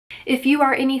If you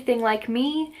are anything like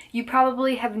me, you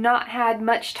probably have not had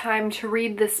much time to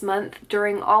read this month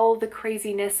during all the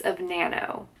craziness of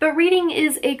NaNo. But reading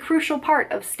is a crucial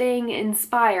part of staying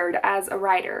inspired as a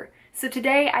writer. So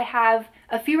today I have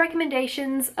a few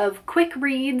recommendations of quick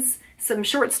reads, some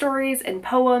short stories and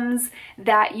poems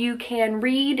that you can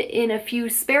read in a few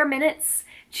spare minutes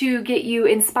to get you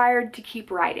inspired to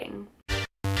keep writing.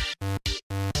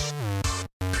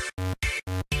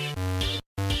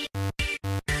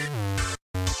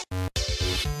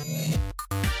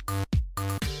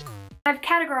 I've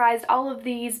categorized all of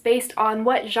these based on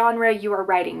what genre you are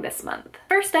writing this month.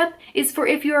 First up is for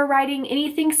if you are writing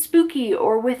anything spooky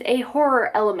or with a horror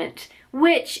element,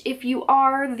 which, if you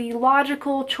are, the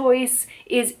logical choice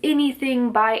is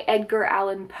anything by Edgar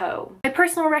Allan Poe. My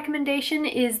personal recommendation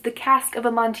is The Cask of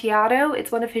Amontillado.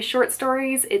 It's one of his short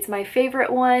stories. It's my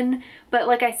favorite one, but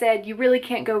like I said, you really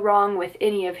can't go wrong with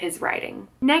any of his writing.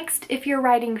 Next, if you're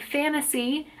writing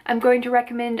fantasy, I'm going to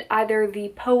recommend either the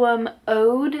poem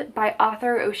Ode by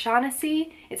Arthur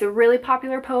O'Shaughnessy. It's a really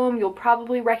popular poem. You'll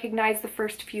probably recognize the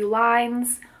first few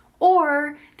lines.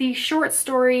 Or the short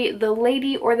story The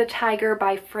Lady or the Tiger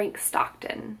by Frank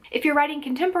Stockton. If you're writing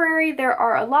contemporary, there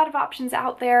are a lot of options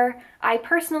out there. I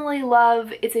personally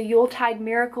love It's a Yuletide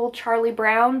Miracle, Charlie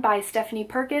Brown by Stephanie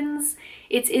Perkins.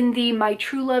 It's in the My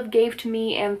True Love Gave to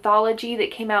Me anthology that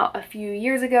came out a few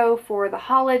years ago for the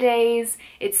holidays.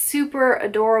 It's super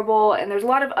adorable, and there's a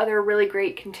lot of other really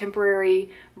great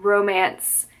contemporary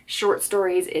romance short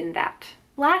stories in that.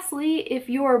 Lastly, if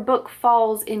your book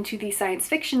falls into the science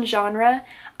fiction genre,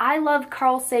 I love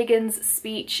Carl Sagan's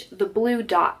speech, The Blue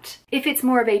Dot. If it's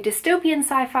more of a dystopian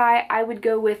sci-fi, I would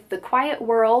go with The Quiet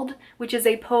World, which is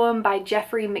a poem by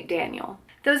Jeffrey McDaniel.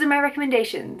 Those are my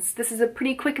recommendations. This is a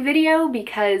pretty quick video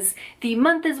because the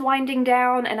month is winding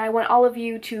down and I want all of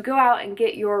you to go out and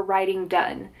get your writing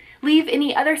done. Leave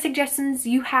any other suggestions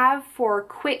you have for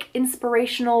quick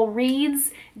inspirational reads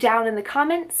down in the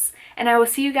comments, and I will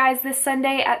see you guys this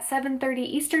Sunday at 7:30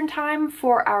 Eastern Time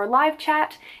for our live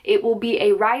chat. It will be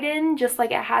a write-in just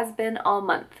like it has been all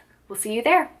month. We'll see you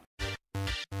there.